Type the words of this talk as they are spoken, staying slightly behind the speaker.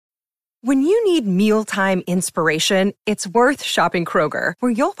When you need mealtime inspiration, it's worth shopping Kroger,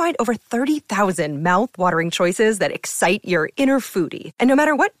 where you'll find over 30,000 mouth-watering choices that excite your inner foodie. And no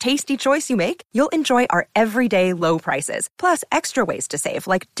matter what tasty choice you make, you'll enjoy our everyday low prices, plus extra ways to save,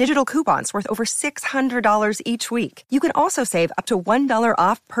 like digital coupons worth over $600 each week. You can also save up to $1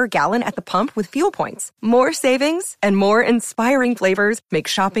 off per gallon at the pump with fuel points. More savings and more inspiring flavors make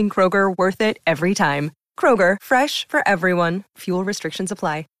shopping Kroger worth it every time. Kroger, fresh for everyone. Fuel restrictions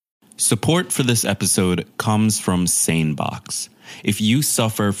apply. Support for this episode comes from SaneBox. If you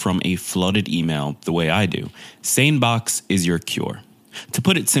suffer from a flooded email the way I do, SaneBox is your cure. To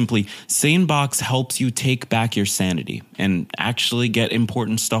put it simply, SaneBox helps you take back your sanity and actually get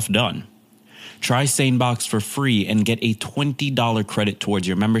important stuff done. Try SaneBox for free and get a $20 credit towards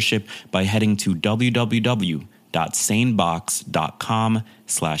your membership by heading to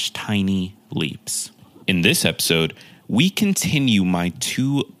www.sanebox.com/tinyleaps. In this episode, we continue my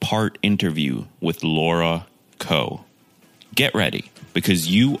 2-part interview with Laura Ko. Get ready, because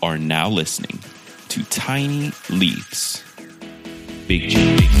you are now listening to Tiny Leaps, Big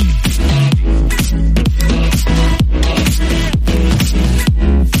Change.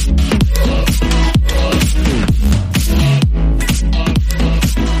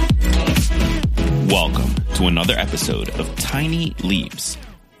 Welcome to another episode of Tiny Leaps,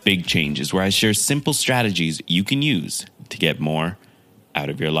 Big Changes, where I share simple strategies you can use to get more out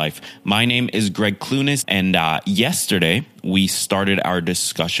of your life. My name is Greg Clunis, and yesterday we started our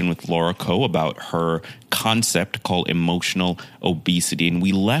discussion with Laura Ko about her concept called emotional obesity, and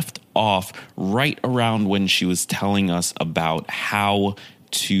we left off right around when she was telling us about how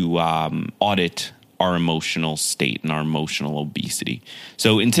to audit our emotional state and our emotional obesity.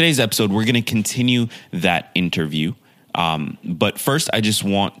 So in today's episode, we're going to continue that interview. But first, I just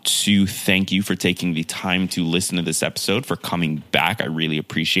want to thank you for taking the time to listen to this episode, for coming back. I really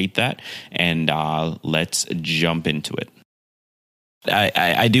appreciate that. And let's jump into it.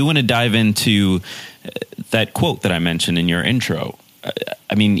 I do want to dive into that quote that I mentioned in your intro.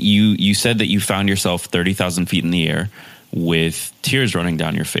 I mean, you said that you found yourself 30,000 feet in the air with tears running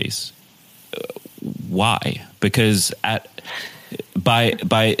down your face. Why? Because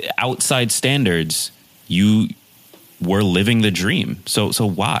by outside standards, you were living the dream. So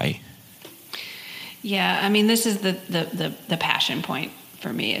why? Yeah, I mean, this is the passion point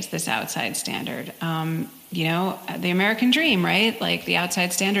for me, is this outside standard. The American dream, right? Like, the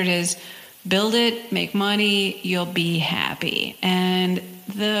outside standard is build it, make money, you'll be happy. And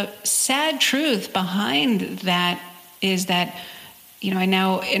the sad truth behind that is that, I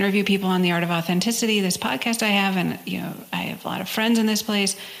now interview people on the Art of Authenticity, this podcast I have, and, I have a lot of friends in this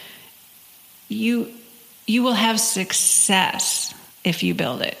place. You will have success if you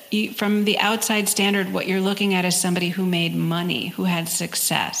build it. From the outside standard, what you're looking at is somebody who made money, who had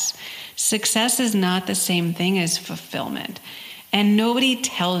success. Success is not the same thing as fulfillment. And nobody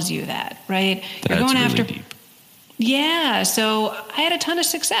tells you that, right? You're going really after deep. Yeah. So I had a ton of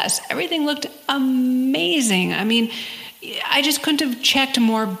success. Everything looked amazing. I mean, I just couldn't have checked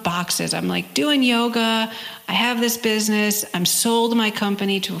more boxes. I'm like doing yoga. I have this business. I'm sold my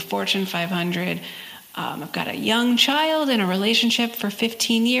company to a Fortune 500. I've got a young child in a relationship for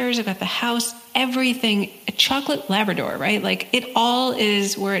 15 years. I've got the house, everything, a chocolate Labrador, right? Like, it all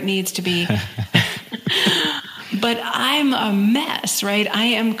is where it needs to be. But I'm a mess, right? I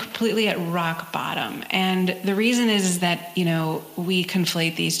am completely at rock bottom. And the reason is that, we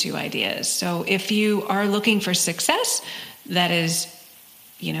conflate these two ideas. So if you are looking for success, that is,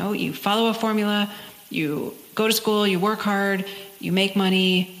 you follow a formula, you go to school, you work hard, you make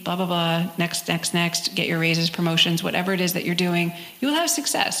money, blah, blah, blah, next, get your raises, promotions, whatever it is that you're doing, you will have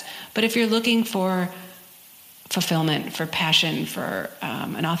success. But if you're looking for fulfillment, for passion, for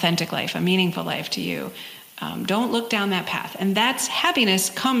an authentic life, a meaningful life to you, don't look down that path. And that's happiness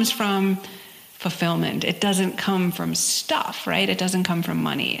comes from fulfillment. It doesn't come from stuff, right? It doesn't come from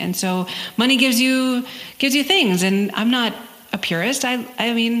money. And so money gives you things. And I'm not a purist.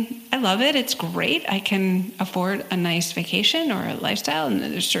 I mean, I love it. It's great. I can afford a nice vacation or a lifestyle, and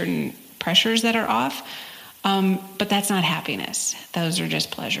there's certain pressures that are off. But that's not happiness. Those are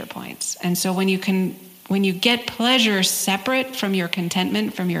just pleasure points. And so when you get pleasure separate from your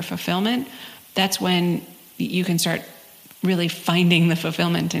contentment, from your fulfillment, that's when you can start really finding the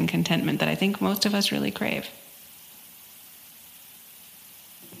fulfillment and contentment that I think most of us really crave.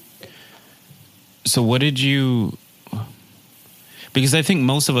 So what did you... Because I think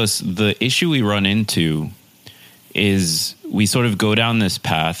most of us, the issue we run into is we sort of go down this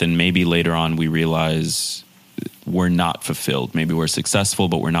path, and maybe later on we realize we're not fulfilled. Maybe we're successful,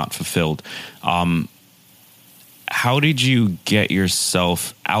 but we're not fulfilled. how did you get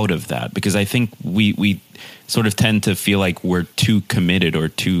yourself out of that? Because I think we sort of tend to feel like we're too committed or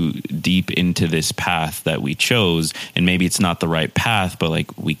too deep into this path that we chose, and maybe it's not the right path, but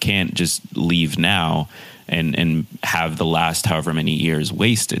like we can't just leave now and have the last however many years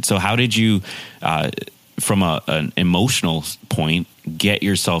wasted. So how did you, from an emotional point, get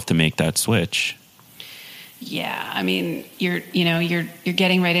yourself to make that switch? Yeah, I mean, you're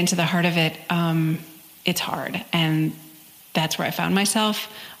getting right into the heart of it. It's hard, and that's where I found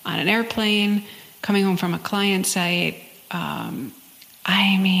myself on an airplane coming home from a client site. I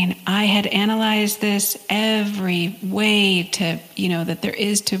had analyzed this every way that there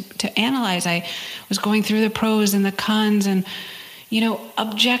is to analyze. I was going through the pros and the cons, and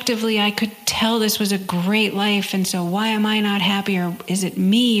objectively, I could tell this was a great life. And so why am I not happy? Or is it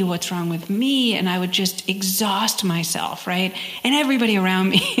me? What's wrong with me? And I would just exhaust myself, right? And everybody around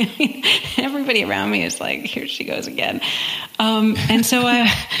me is like, here she goes again. And so I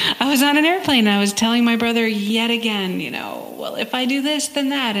was on an airplane and I was telling my brother yet again, well, if I do this, then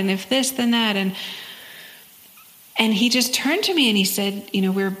that, and if this, then that. And he just turned to me and he said,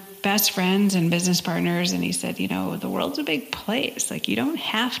 we're best friends and business partners. And he said, the world's a big place. Like, you don't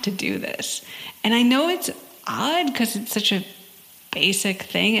have to do this. And I know it's odd because it's such a basic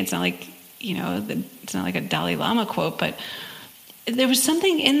thing. It's not like, it's not like a Dalai Lama quote, but there was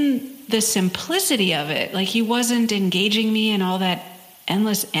something in the simplicity of it. Like, he wasn't engaging me in all that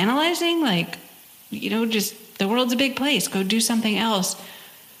endless analyzing. Like, just the world's a big place. Go do something else.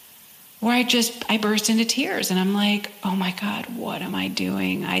 Where I burst into tears and I'm like, oh my God, what am I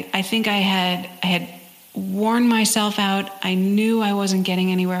doing? I think I had worn myself out. I knew I wasn't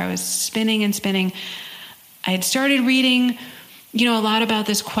getting anywhere. I was spinning and spinning. I had started reading, a lot about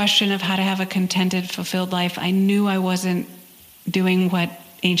this question of how to have a contented, fulfilled life. I knew I wasn't doing what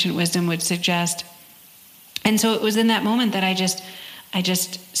ancient wisdom would suggest. And so it was in that moment that I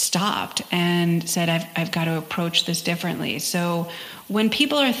just stopped and said, I've got to approach this differently. So when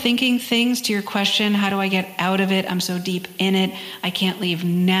people are thinking things to your question, how do I get out of it? I'm so deep in it. I can't leave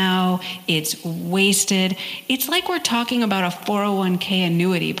now. It's wasted. It's like we're talking about a 401k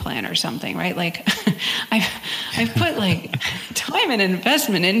annuity plan or something, right? Like I've put like time and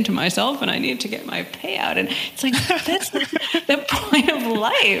investment into myself and I need to get my payout. And it's like, that's the point of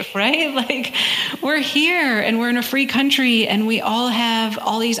life, right? Like, we're here and we're in a free country and we all have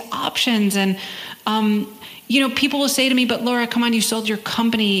all these options. And, people will say to me, but Laura, come on, you sold your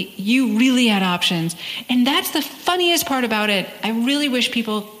company. You really had options. And that's the funniest part about it. I really wish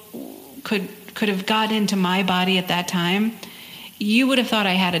people could have got into my body at that time. You would have thought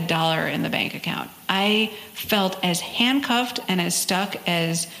I had $1 in the bank account. I felt as handcuffed and as stuck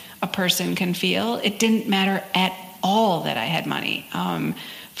as a person can feel. It didn't matter at all that I had money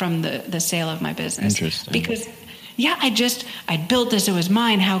from the sale of my business. Interesting. Because I built this. It was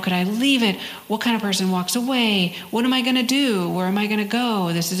mine. How could I leave it? What kind of person walks away? What am I going to do? Where am I going to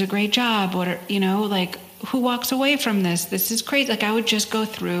go? This is a great job. Who walks away from this? This is crazy. Like, I would just go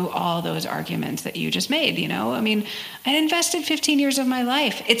through all those arguments that you just made, I invested 15 years of my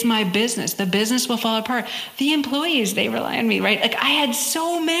life. It's my business. The business will fall apart. The employees, they rely on me, right? Like, I had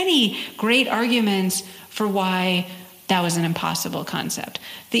so many great arguments for why that was an impossible concept.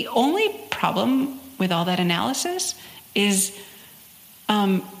 The only problem with all that analysis is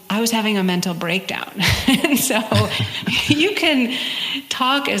I was having a mental breakdown. And so you can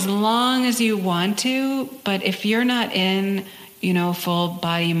talk as long as you want to, but if you're not in, full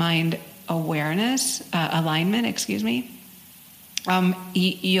body, mind awareness, alignment,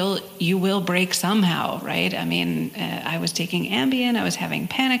 you will break somehow, right? I mean, I was taking Ambien, I was having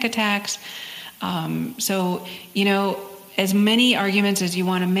panic attacks. So, as many arguments as you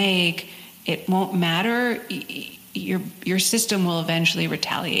want to make, it won't matter. Your system will eventually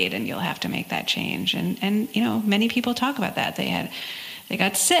retaliate, and you'll have to make that change. And many people talk about that. They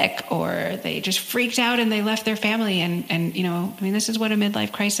got sick, or they just freaked out and they left their family. And this is what a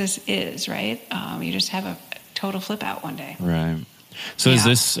midlife crisis is, right? You just have a total flip out one day. Right. So is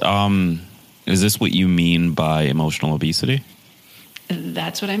this what you mean by emotional obesity?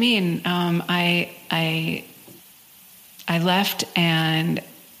 That's what I mean. I left, and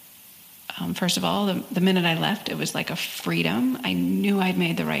first of all, the minute I left, it was like a freedom. I knew I'd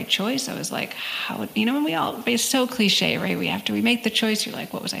made the right choice. I was like, and it's so cliche, right? After we make the choice, you're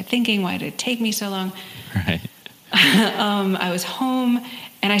like, what was I thinking? Why did it take me so long? Right. I was home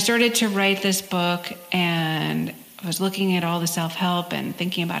and I started to write this book, and I was looking at all the self-help and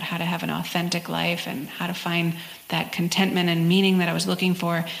thinking about how to have an authentic life and how to find that contentment and meaning that I was looking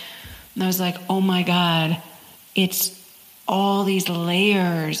for. And I was like, oh my God, it's all these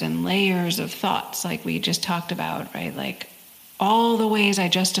layers and layers of thoughts, like we just talked about, right? Like all the ways I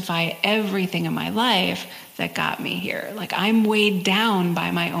justify everything in my life that got me here. Like I'm weighed down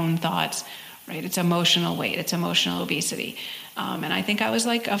by my own thoughts, right? It's emotional weight. It's emotional obesity. And I think I was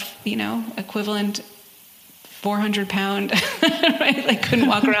like equivalent 400-pound, right? Like couldn't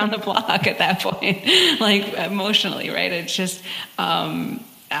walk around the block at that point, like emotionally, right? It's just,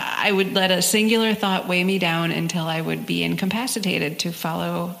 I would let a singular thought weigh me down until I would be incapacitated to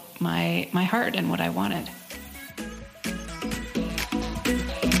follow my heart and what I wanted.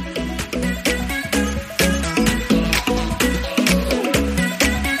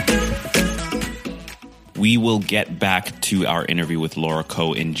 We will get back to our interview with Laura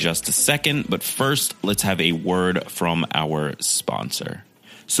Coe in just a second, but first, let's have a word from our sponsor.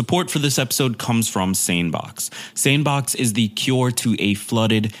 Support for this episode comes from SaneBox. SaneBox is the cure to a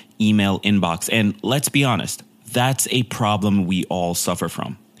flooded email inbox, and let's be honest, that's a problem we all suffer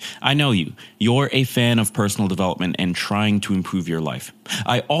from. I know you. You're a fan of personal development and trying to improve your life.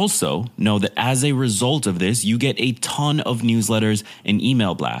 I also know that as a result of this, you get a ton of newsletters and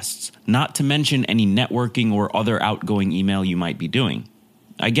email blasts, not to mention any networking or other outgoing email you might be doing.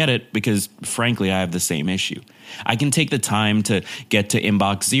 I get it because, frankly, I have the same issue. I can take the time to get to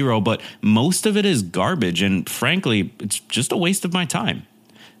inbox zero, but most of it is garbage, and frankly, it's just a waste of my time.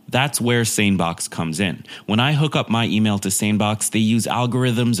 That's where SaneBox comes in. When I hook up my email to SaneBox, they use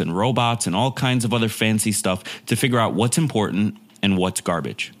algorithms and robots and all kinds of other fancy stuff to figure out what's important and what's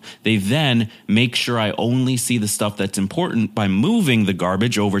garbage. They then make sure I only see the stuff that's important by moving the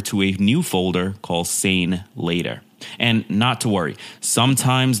garbage over to a new folder called Sane Later. And not to worry,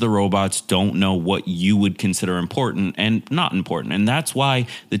 sometimes the robots don't know what you would consider important and not important. And that's why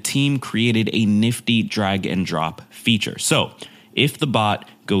the team created a nifty drag and drop feature. So if the bot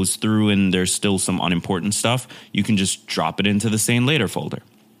goes through and there's still some unimportant stuff, you can just drop it into the Sane Later folder.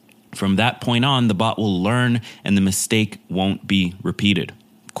 From that point on, the bot will learn and the mistake won't be repeated.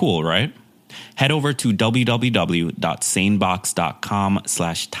 Cool, right? Head over to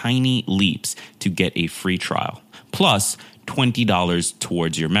www.sanebox.com/tinyleaps to get a free trial, plus $20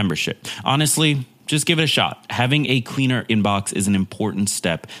 towards your membership. Honestly, just give it a shot. Having a cleaner inbox is an important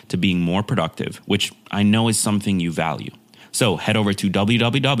step to being more productive, which I know is something you value. So head over to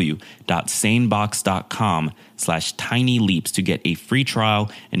www.sanebox.com/tinyleaps to get a free trial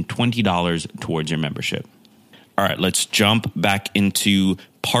and $20 towards your membership. All right, let's jump back into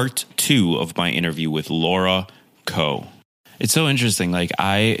part 2 of my interview with Laura Coe. It's so interesting. Like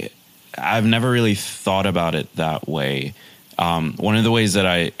I've never really thought about it that way. One of the ways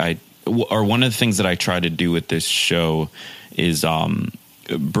that one of the things that I try to do with this show is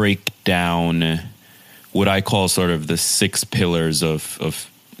break down what I call sort of the 6 pillars of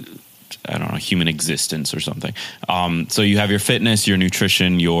I don't know, human existence or something. So you have your fitness, your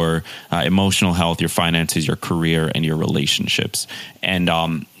nutrition, your emotional health, your finances, your career, and your relationships. And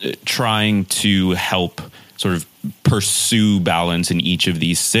trying to help sort of pursue balance in each of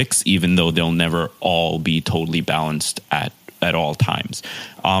these 6, even though they'll never all be totally balanced at all times.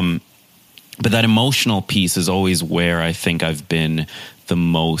 But that emotional piece is always where I think I've been the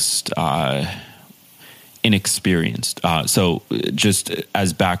most inexperienced. So just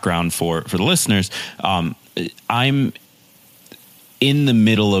as background for the listeners, I'm in the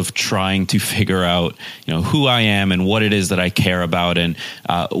middle of trying to figure out, who I am and what it is that I care about and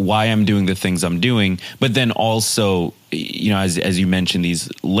why I'm doing the things I'm doing. But then also, as you mentioned, these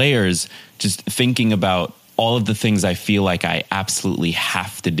layers, just thinking about all of the things I feel like I absolutely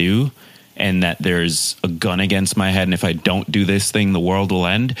have to do and that there's a gun against my head. And if I don't do this thing, the world will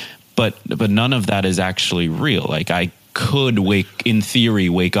end. But none of that is actually real. Like I could in theory,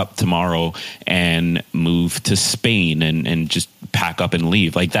 wake up tomorrow and move to Spain and just pack up and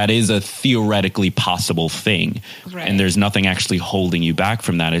leave. Like that is a theoretically possible thing. Right. And there's nothing actually holding you back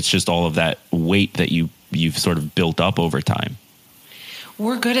from that. It's just all of that weight that you've sort of built up over time.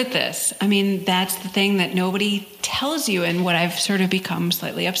 We're good at this. I mean, that's the thing that nobody tells you. And what I've sort of become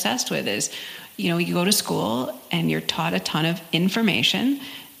slightly obsessed with is, you go to school and you're taught a ton of information.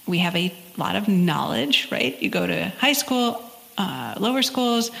 We have a lot of knowledge, right? You go to high school, lower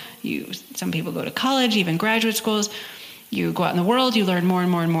schools, some people go to college, even graduate schools. You go out in the world, you learn more and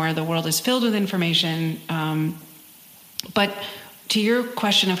more and more. The world is filled with information. But to your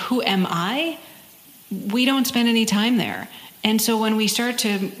question of who am I, we don't spend any time there. And so when we start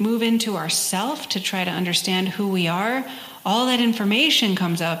to move into ourself to try to understand who we are, all that information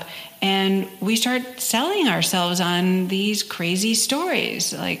comes up and we start selling ourselves on these crazy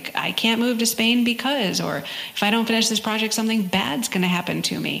stories. Like, I can't move to Spain because, or if I don't finish this project, something bad's going to happen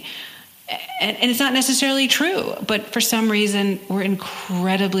to me. and it's not necessarily true, but for some reason we're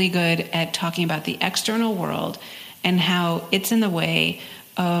incredibly good at talking about the external world and how it's in the way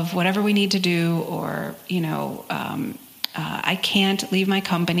of whatever we need to do, or, I can't leave my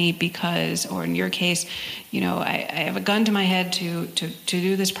company because, or in your case, I have a gun to my head to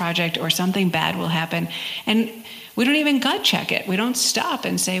do this project, or something bad will happen. And we don't even gut check it. We don't stop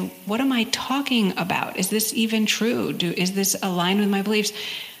and say, what am I talking about? Is this even true? Is this aligned with my beliefs?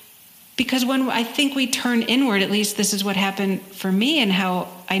 Because when I think we turn inward, at least this is what happened for me and how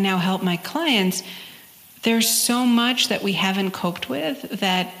I now help my clients, there's so much that we haven't coped with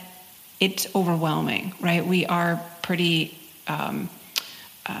that it's overwhelming, right? We are pretty,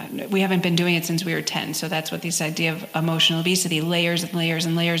 we haven't been doing it since we were 10. So that's what this idea of emotional obesity, layers and layers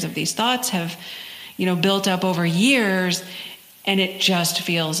and layers of these thoughts have, built up over years, and it just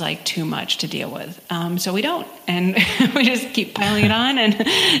feels like too much to deal with. So we don't, and we just keep piling it on, and,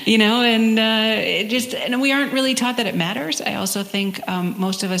 and we aren't really taught that it matters. I also think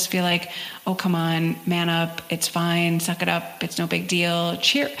most of us feel like, oh, come on, man up, it's fine, suck it up, it's no big deal,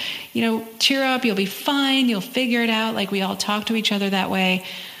 cheer up, you'll be fine, you'll figure it out. Like, we all talk to each other that way.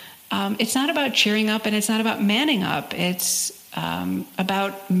 It's not about cheering up, and it's not about manning up. It's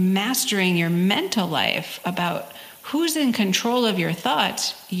about mastering your mental life, about who's in control of your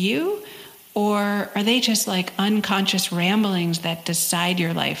thoughts, you, or are they just like unconscious ramblings that decide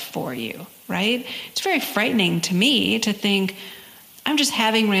your life for you, right? It's very frightening to me to think I'm just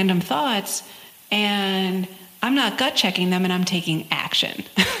having random thoughts and I'm not gut checking them and I'm taking action,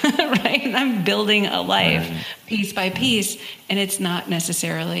 right? And I'm building a life piece by piece, and it's not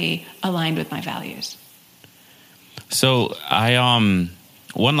necessarily aligned with my values. So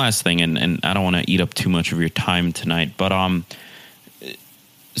one last thing, and I don't want to eat up too much of your time tonight, but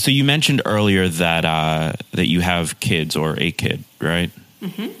so you mentioned earlier that you have kids, or a kid, right?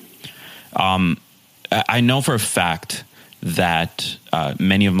 Mm-hmm. I know for a fact that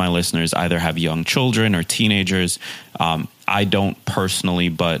many of my listeners either have young children or teenagers. I don't personally,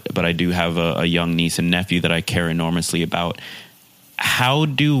 but I do have a young niece and nephew that I care enormously about. How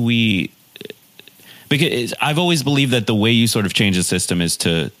do we... Because I've always believed that the way you sort of change the system is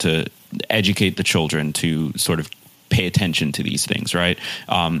to educate the children to sort of pay attention to these things, right?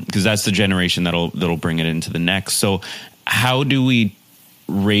 Because that's the generation that'll bring it into the next. So how do we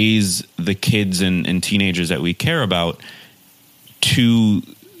raise the kids and teenagers that we care about to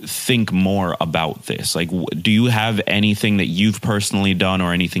think more about this? Like, do you have anything that you've personally done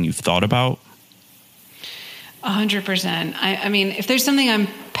or anything you've thought about? 100%. I mean, if there's something I'm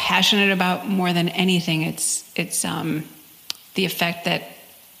passionate about more than anything, it's the effect that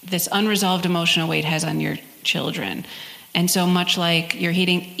this unresolved emotional weight has on your children. And so much like your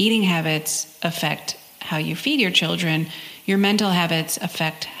eating habits affect how you feed your children, your mental habits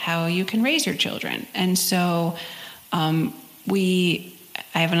affect how you can raise your children. And so I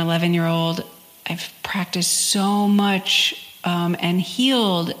have an 11-year-old. I've practiced so much and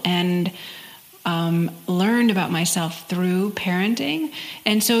healed and learned about myself through parenting.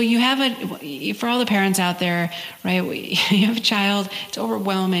 And so you have for all the parents out there, right? You have a child, it's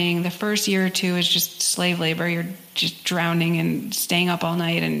overwhelming. The first year or two is just slave labor. You're just drowning and staying up all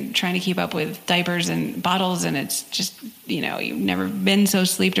night and trying to keep up with diapers and bottles. And it's just, you've never been so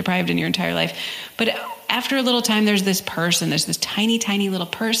sleep deprived in your entire life. But after a little time, there's this tiny, tiny little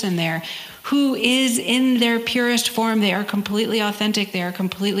person there who is in their purest form. They are completely authentic. They are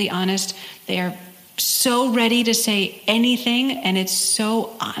completely honest. They are so ready to say anything, and it's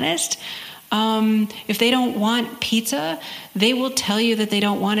so honest. If they don't want pizza, they will tell you that they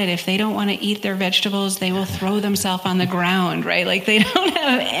don't want it. If they don't want to eat their vegetables, they will throw themselves on the ground, right? Like, they don't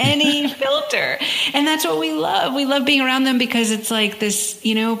have any filter. And that's what we love. We love being around them because it's like this,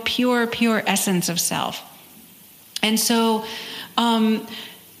 pure essence of self. And so,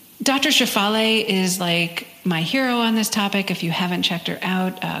 Dr. Shefali is like my hero on this topic. If you haven't checked her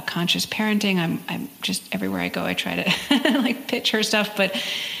out, Conscious Parenting, I'm just everywhere I go, I try to pitch her stuff. But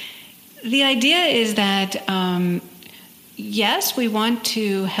the idea is that, yes, we want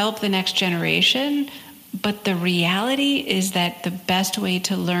to help the next generation, but the reality is that the best way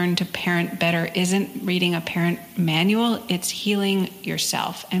to learn to parent better isn't reading a parent manual. It's healing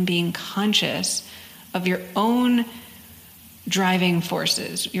yourself and being conscious of your own driving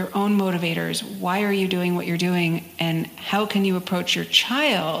forces, your own motivators. Why are you doing what you're doing? And how can you approach your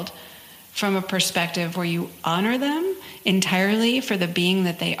child from a perspective where you honor them entirely for the being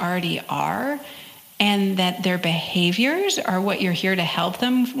that they already are, and that their behaviors are what you're here to help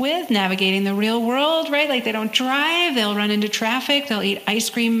them with, navigating the real world, right? Like, they don't drive, they'll run into traffic, they'll eat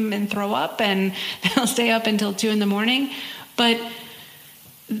ice cream and throw up, and they'll stay up until 2 a.m. But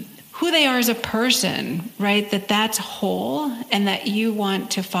who they are as a person, right? That's whole, and that you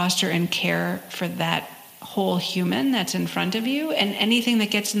want to foster and care for that whole human that's in front of you. And anything that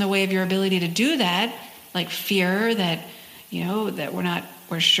gets in the way of your ability to do that, like fear that, that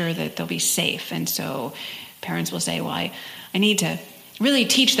we're sure that they'll be safe. And so parents will say, well, I need to really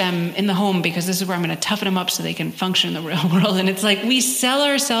teach them in the home because this is where I'm going to toughen them up so they can function in the real world. And it's like we sell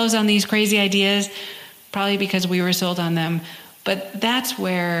ourselves on these crazy ideas, probably because we were sold on them. But that's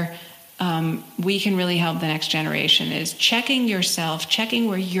where we can really help the next generation, is checking yourself, checking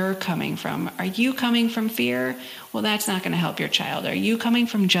where you're coming from. Are you coming from fear? Well, that's not going to help your child. Are you coming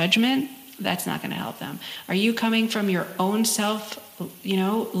from judgment? That's not going to help them. Are you coming from your own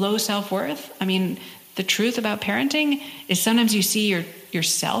low self-worth? I mean, the truth about parenting is sometimes you see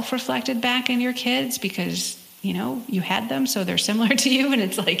yourself reflected back in your kids because, you had them, so they're similar to you. And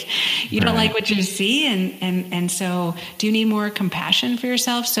it's like, you don't like what you see. And so do you need more compassion for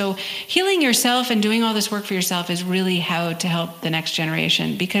yourself? So healing yourself and doing all this work for yourself is really how to help the next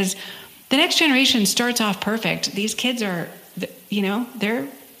generation, because the next generation starts off perfect. These kids are, they're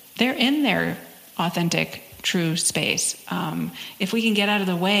in their authentic, true space. If we can get out of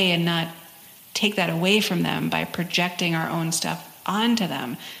the way and not take that away from them by projecting our own stuff onto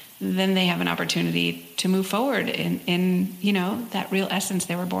them, then they have an opportunity to move forward in that real essence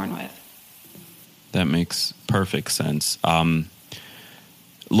they were born with. That makes perfect sense.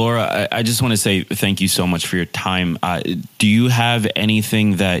 Laura, I just want to say thank you so much for your time. Do you have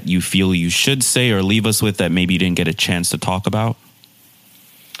anything that you feel you should say or leave us with that maybe you didn't get a chance to talk about?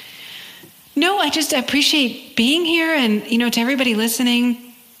 No, I just appreciate being here. And, to everybody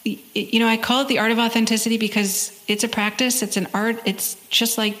listening, I call it the art of authenticity because it's a practice. It's an art. It's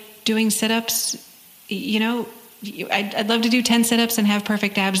just like doing sit-ups. I'd love to do 10 sit-ups and have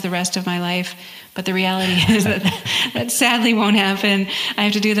perfect abs the rest of my life. But the reality is that sadly won't happen. I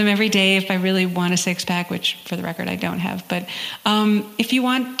have to do them every day if I really want a six-pack, which for the record, I don't have. But if you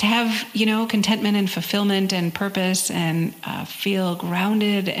want to have, contentment and fulfillment and purpose and feel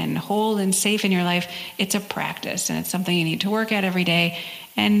grounded and whole and safe in your life, it's a practice and it's something you need to work at every day.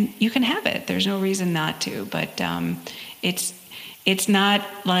 And you can have it. There's no reason not to. But it's not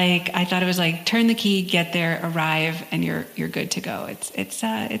like, I thought it was like turn the key, get there, arrive, and you're good to go. It's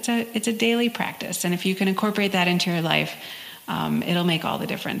a daily practice, and if you can incorporate that into your life, it'll make all the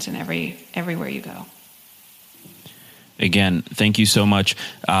difference in everywhere you go. Again, thank you so much,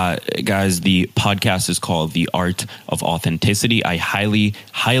 guys. The podcast is called The Art of Authenticity. I highly,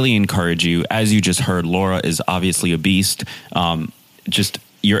 highly encourage you. As you just heard, Laura is obviously a beast.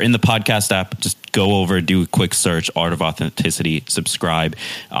 You're in the podcast app, just go over, do a quick search, Art of Authenticity, subscribe.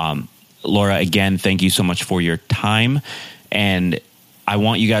 Laura, again, thank you so much for your time. And I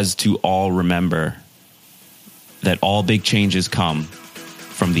want you guys to all remember that all big changes come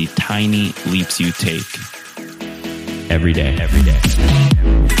from the tiny leaps you take every day.